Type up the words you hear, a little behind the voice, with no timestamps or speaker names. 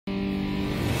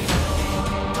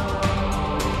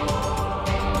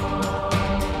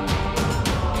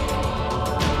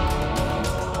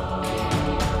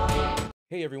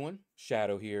Hey everyone,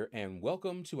 Shaedow here, and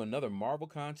welcome to another Marvel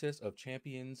Contest of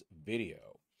Champions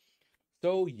video.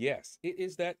 So yes, it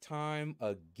is that time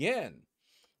again.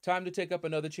 Time to take up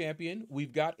another champion.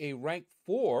 We've got a rank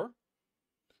 4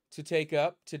 to take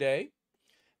up today,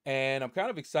 and I'm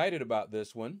kind of excited about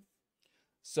this one.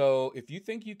 So if you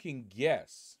think you can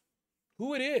guess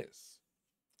who it is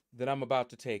that I'm about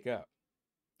to take up,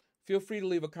 feel free to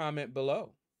leave a comment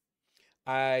below.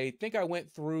 I think I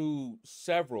went through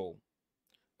several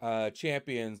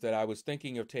champions that I was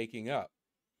thinking of taking up.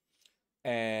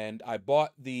 And I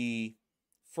bought the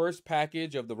first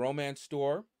package of the romance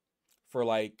store for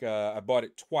I bought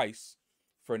it twice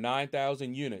for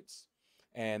 9,000 units.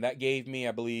 And that gave me,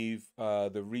 I believe,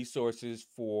 the resources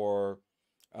for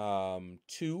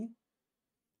 2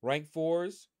 rank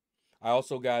 4s. I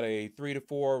also got a 3 to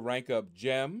 4 rank up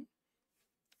gem.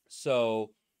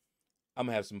 So I'm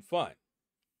going to have some fun.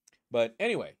 But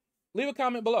anyway, leave a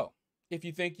comment below if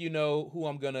you think you know who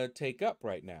I'm going to take up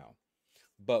right now.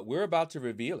 But we're about to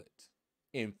reveal it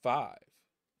in 5,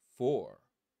 4,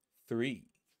 3,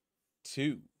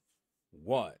 2,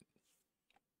 1.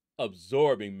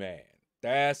 Absorbing Man.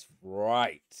 That's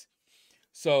right.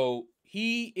 So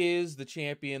he is the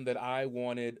champion that I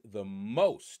wanted the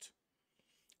most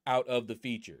out of the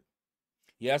feature.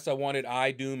 Yes, I wanted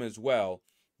iDoom as well,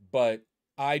 but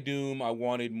iDoom I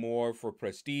wanted more for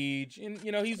prestige. And,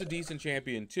 you know, he's a decent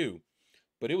champion too.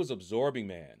 But it was Absorbing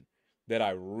Man that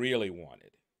I really wanted,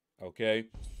 okay?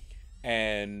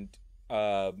 And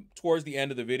towards the end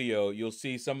of the video, you'll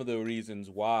see some of the reasons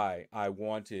why I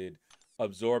wanted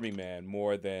Absorbing Man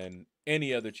more than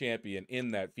any other champion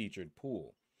in that featured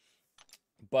pool.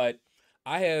 But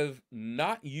I have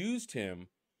not used him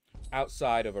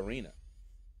outside of Arena.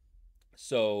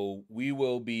 So we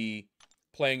will be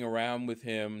playing around with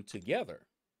him together.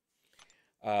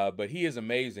 But he is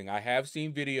amazing. I have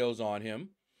seen videos on him.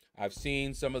 I've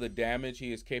seen some of the damage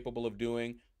he is capable of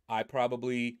doing. I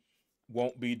probably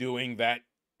won't be doing that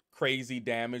crazy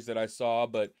damage that I saw,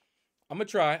 but I'm going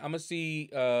to try. I'm going to see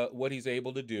what he's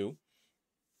able to do.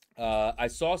 I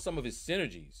saw some of his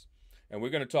synergies, and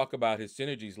we're going to talk about his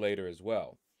synergies later as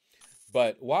well.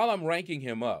 But while I'm ranking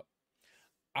him up,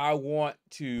 I want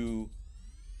to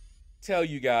tell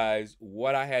you guys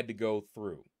what I had to go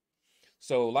through.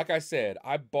 So, like I said,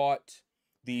 I bought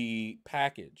the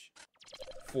package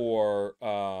for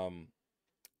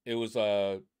it was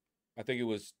I think it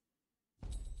was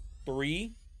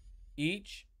 3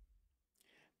 each,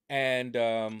 and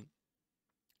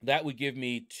that would give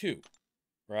me 2,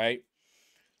 right?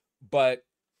 But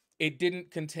it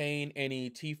didn't contain any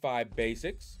T5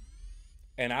 basics,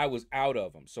 and I was out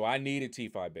of them, so I needed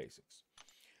T5 basics.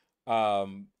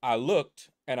 I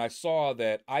looked and I saw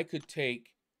that I could take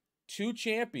 2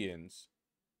 champions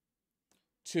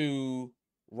to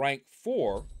rank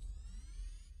 4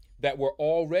 that were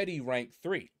already rank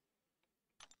 3.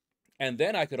 And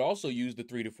then I could also use the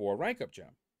 3 to 4 rank up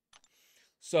gem.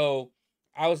 So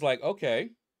I was like, okay,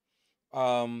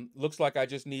 looks like I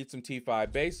just need some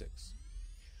T5 basics.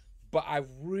 But I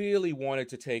really wanted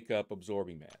to take up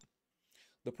Absorbing Man.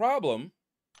 The problem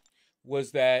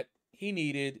was that he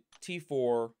needed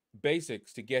T4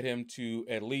 basics to get him to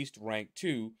at least rank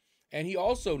 2. And he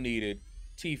also needed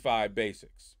T5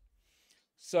 basics.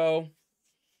 So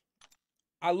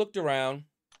I looked around,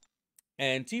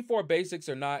 and T4 basics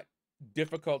are not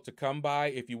difficult to come by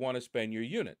if you want to spend your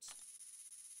units.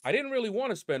 I didn't really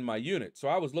want to spend my units, so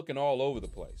I was looking all over the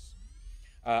place.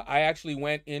 I actually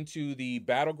went into the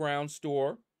Battleground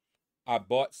store. I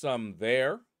bought some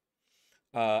there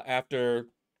after,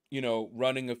 you know,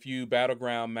 running a few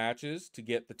Battleground matches to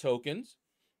get the tokens.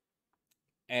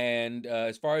 And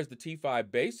as far as the T5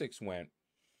 basics went,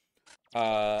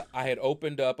 I had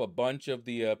opened up a bunch of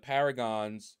the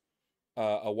Paragons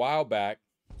a while back,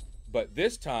 but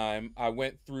this time I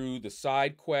went through the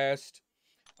side quest.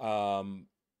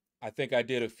 I think I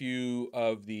did a few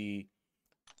of the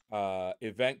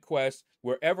event quests.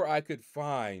 Wherever I could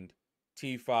find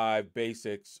T5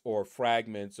 basics or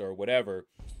fragments or whatever,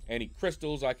 any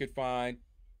crystals I could find,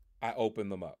 I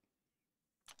opened them up.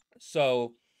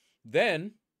 So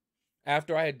then,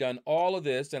 after I had done all of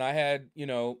this and I had, you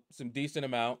know, some decent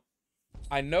amount,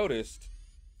 I noticed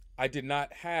I did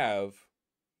not have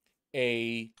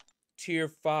a tier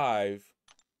 5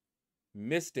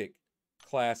 Mystic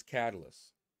class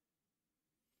catalyst.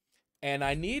 And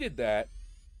I needed that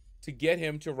to get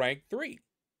him to rank 3.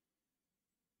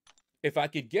 If I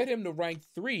could get him to rank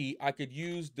 3, I could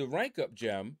use the rank up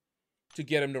gem to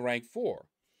get him to rank 4.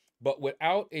 But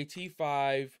without a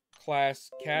T5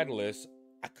 class catalyst,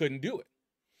 I couldn't do it.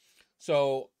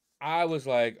 So I was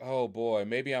like, oh boy,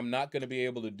 maybe I'm not going to be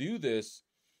able to do this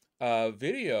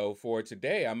video for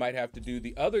today. I might have to do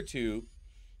the other two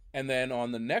and then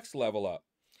on the next level up.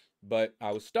 But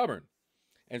I was stubborn.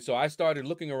 And so I started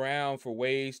looking around for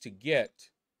ways to get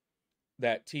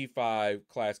that T5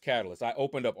 class catalyst. I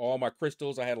opened up all my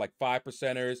crystals. I had like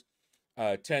 5%ers,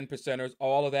 10%ers,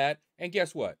 all of that. And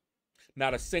guess what?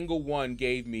 Not a single one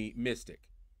gave me Mystic.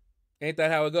 Ain't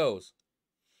that how it goes?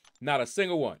 Not a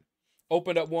single one.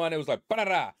 Opened up one, it was like,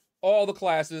 ba-da-da, all the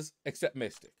classes except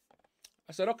Mystic.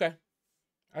 I said, okay,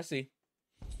 I see.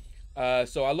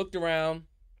 So I looked around,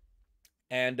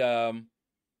 and I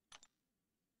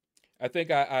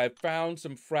think I found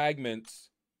some fragments.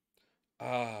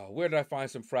 Where did I find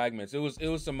some fragments? It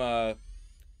was some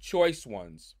choice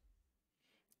ones.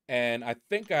 And I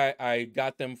think I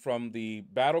got them from the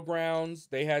Battlegrounds.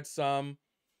 They had some.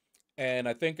 And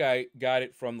I think I got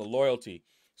it from the Loyalty.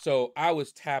 So I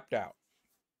was tapped out.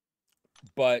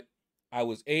 But I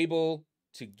was able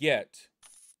to get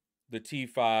the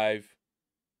T5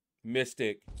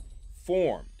 Mystic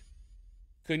formed.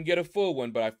 Couldn't get a full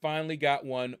one, but I finally got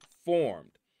one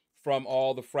formed from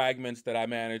all the fragments that I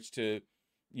managed to,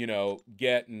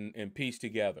 get and piece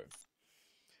together.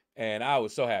 And I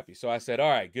was so happy. So I said, all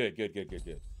right, good.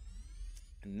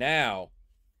 Now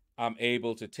I'm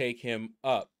able to take him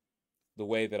up the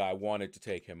way that I wanted to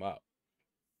take him up.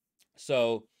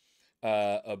 So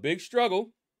a big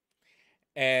struggle.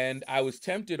 And I was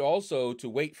tempted also to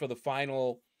wait for the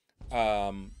final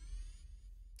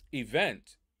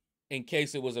event in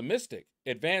case it was a Mystic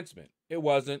advancement. It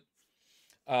wasn't.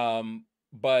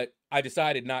 But I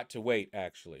decided not to wait,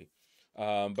 actually.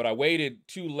 But I waited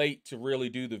too late to really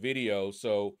do the video.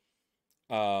 So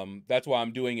that's why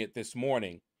I'm doing it this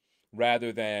morning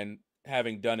rather than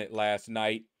having done it last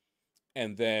night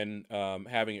and then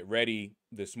having it ready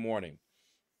this morning.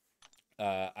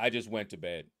 I just went to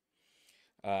bed.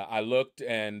 I looked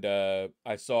and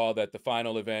I saw that the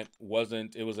final event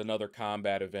it was another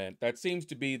combat event. That seems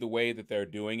to be the way that they're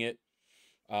doing it.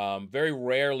 Very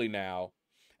rarely now,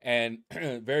 and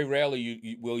very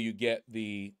rarely will you get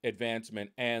the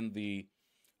advancement and the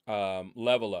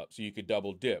level up, so you could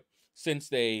double dip. Since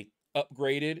they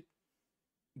upgraded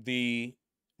the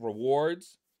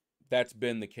rewards, that's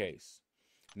been the case.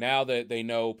 Now that they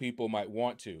know people might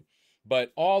want to.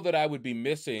 But all that I would be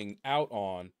missing out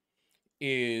on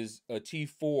is a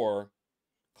T4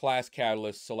 class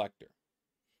catalyst selector.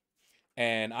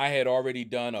 And I had already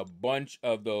done a bunch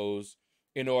of those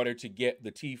in order to get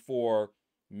the T4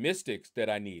 mystics that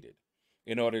I needed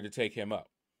in order to take him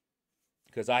up,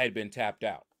 because I had been tapped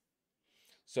out.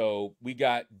 So we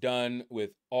got done with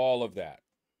all of that.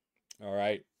 All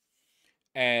right.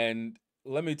 And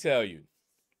let me tell you,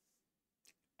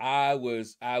 I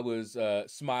was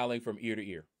smiling from ear to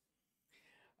ear.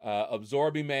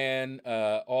 Absorbing Man,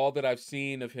 all that I've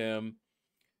seen of him,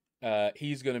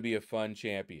 he's going to be a fun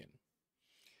champion.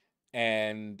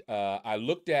 And I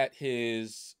looked at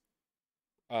his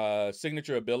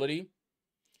signature ability,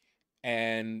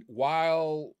 and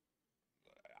while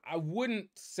I wouldn't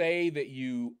say that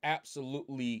you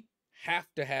absolutely have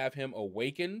to have him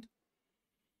awakened,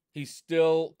 he's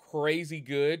still crazy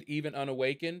good, even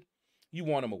unawakened. You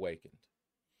want him awakened.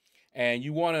 And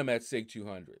you want him at Sig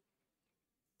 200.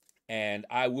 And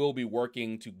I will be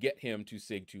working to get him to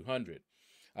Sig 200.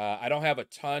 I don't have a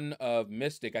ton of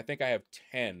Mystic. I think I have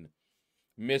 10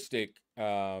 Mystic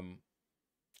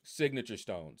signature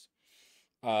stones.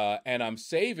 And I'm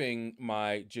saving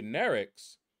my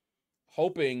generics,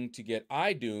 hoping to get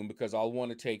iDoom, because I'll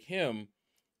want to take him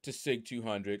to Sig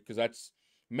 200, because that's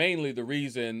mainly the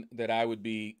reason that I would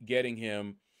be getting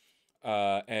him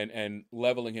and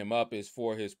leveling him up is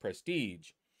for his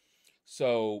prestige.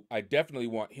 So I definitely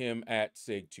want him at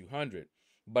Sig 200.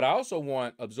 But I also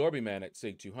want Absorbing Man at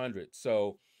Sig 200.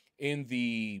 So in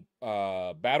the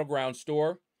Battleground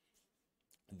store,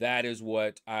 that is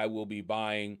what I will be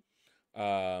buying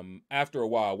after a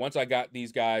while. Once I got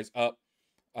these guys up,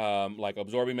 like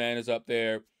Absorbing Man is up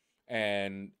there,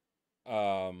 and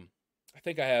I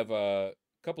think I have a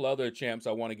couple other champs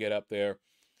I want to get up there.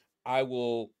 I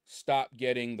will stop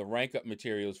getting the rank up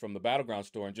materials from the Battleground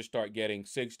store and just start getting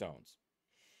Sig stones.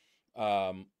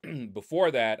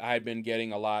 Before that, I had been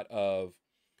getting a lot of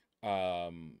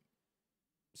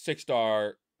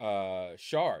 6-star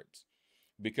shards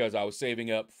because I was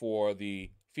saving up for the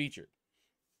featured.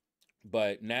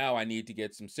 But now I need to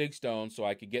get some Sig stones so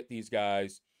I could get these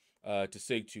guys to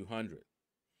Sig 200.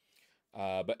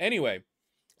 But anyway,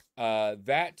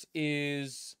 that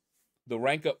is the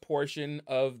rank up portion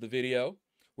of the video.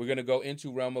 We're going to go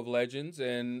into Realm of Legends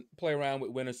and play around with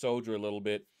Winter Soldier a little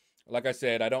bit. Like I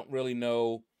said, I don't really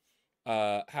know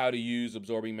how to use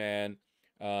Absorbing Man.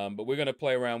 But we're going to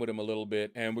play around with him a little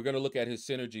bit, and we're going to look at his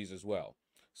synergies as well.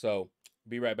 So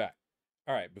be right back.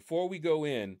 All right, before we go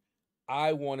in,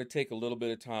 I want to take a little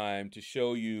bit of time to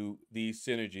show you these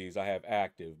synergies I have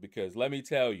active, because let me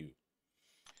tell you,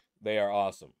 they are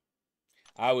awesome.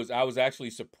 I was actually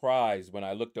surprised when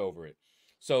I looked over it.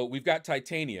 So we've got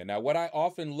Titania. Now, what I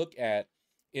often look at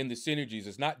in the synergies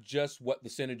is not just what the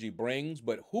synergy brings,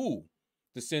 but who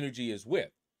the synergy is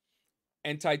with.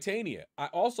 And Titania, I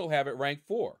also have it ranked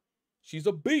 4. She's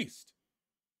a beast.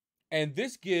 And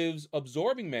this gives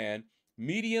Absorbing Man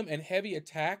medium and heavy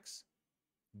attacks,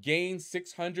 gain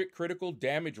 600 critical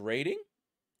damage rating.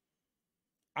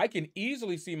 I can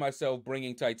easily see myself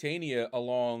bringing Titania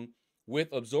along with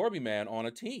Absorbing Man on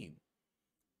a team.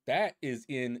 That is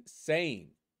insane.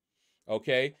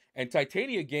 Okay? And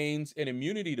Titania gains an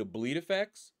immunity to bleed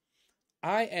effects.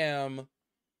 I am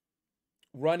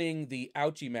running the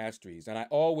Ouchie Masteries, and I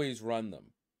always run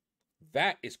them.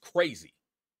 That is crazy.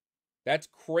 That's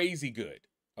crazy good.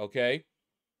 Okay?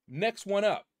 Next one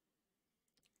up.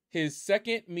 His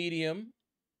second medium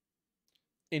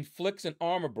inflicts an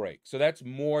armor break. So that's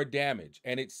more damage.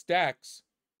 And it stacks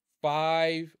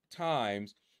 5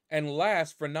 times and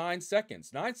lasts for 9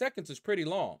 seconds. 9 seconds is pretty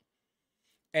long.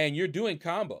 And you're doing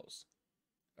combos.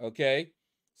 Okay?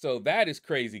 So that is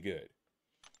crazy good.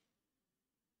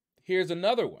 Here's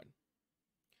another one.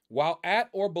 While at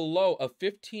or below a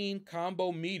 15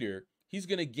 combo meter, he's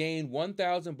going to gain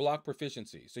 1,000 block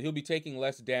proficiency. So he'll be taking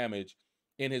less damage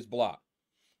in his block.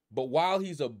 But while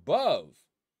he's above,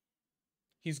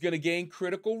 he's going to gain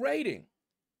critical rating.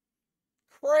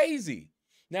 Crazy.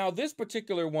 Now, this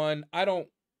particular one, I don't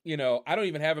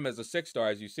even have him as a 6-star,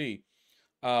 as you see.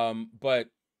 But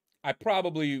I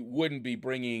probably wouldn't be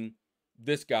bringing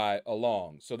this guy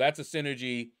along. So that's a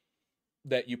synergy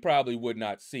that you probably would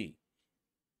not see.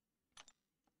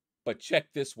 But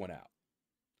check this one out.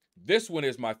 This one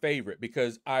is my favorite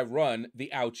because I run the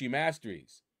Ouchie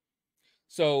Masteries.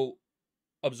 So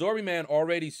Absorbing Man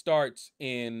already starts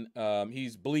in,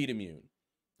 he's bleed immune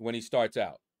when he starts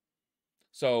out.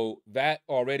 So that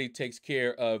already takes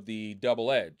care of the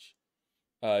double edge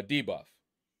debuff.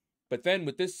 But then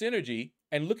with this synergy,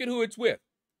 and look at who it's with,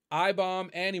 I-Bomb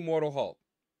and Immortal Hulk.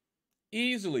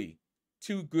 Easily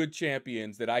 2 good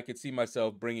champions that I could see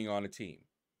myself bringing on a team.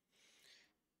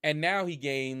 And now he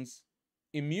gains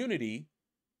immunity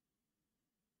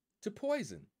to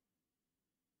poison.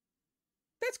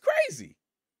 That's crazy.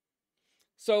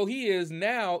 So he is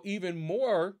now even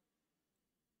more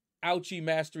Ouchie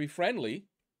Mastery friendly.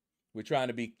 We're trying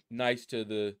to be nice to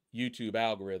the YouTube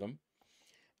algorithm.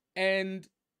 And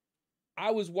I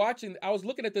was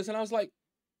looking at this and I was like,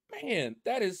 man,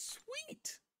 that is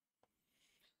sweet.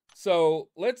 So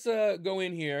let's go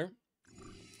in here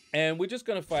and we're just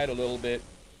going to fight a little bit.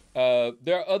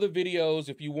 There are other videos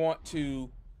if you want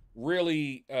to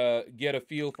really get a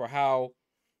feel for how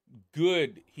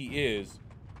good he is.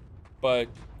 But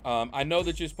I know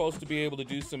that you're supposed to be able to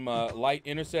do some light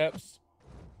intercepts,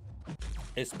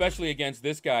 especially against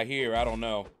this guy here. I don't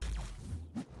know.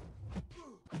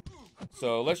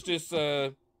 So let's just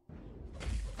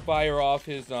fire off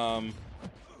his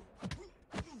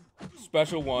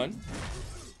special one.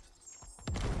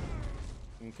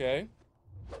 Okay.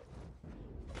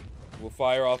 We'll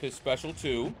fire off his special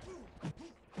 2.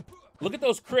 Look at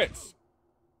those crits.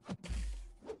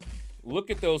 Look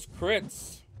at those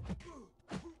crits.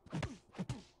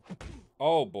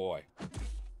 Oh, boy.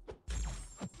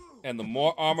 And the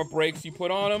more armor breaks you put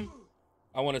on him,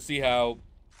 I want to see how...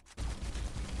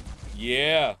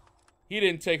 Yeah. He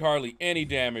didn't take hardly any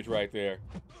damage right there.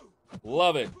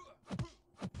 Love it.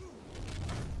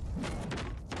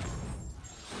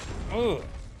 Ugh.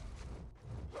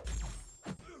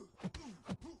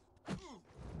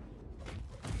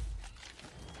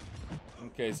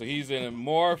 Okay, so he's in a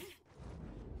morph.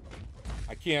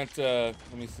 I can't, let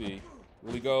me see.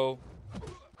 Will he go?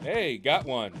 Hey, got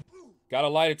one. Got a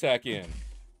light attack in.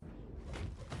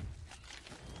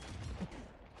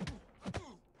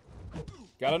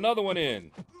 Got another one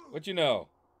in. What you know?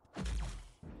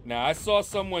 Now, I saw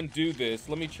someone do this.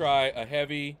 Let me try a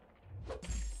heavy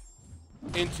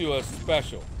into a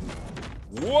special.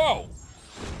 Whoa!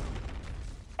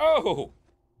 Oh!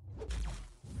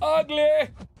 Ugly!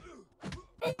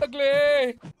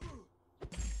 Ugly!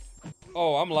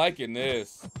 Oh, I'm liking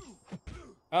this.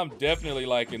 I'm definitely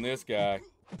liking this guy.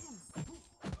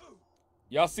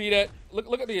 Y'all see that?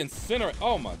 Look at the incinerate.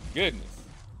 Oh my goodness.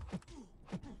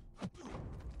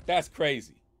 That's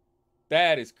crazy.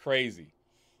 That is crazy.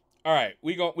 All right,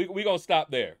 we gonna stop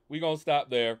there. We gonna stop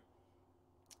there.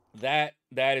 That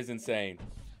is insane.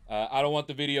 I don't want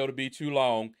the video to be too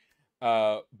long.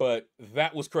 But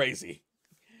that was crazy.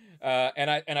 And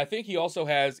I think he also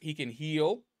he can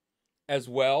heal as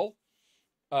well.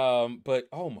 But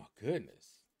oh my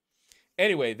goodness.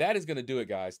 Anyway, that is going to do it,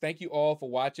 guys. Thank you all for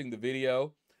watching the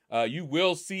video. You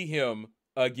will see him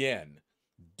again.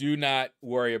 Do not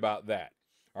worry about that.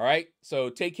 All right. So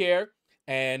take care,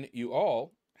 and you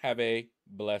all have a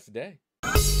blessed day.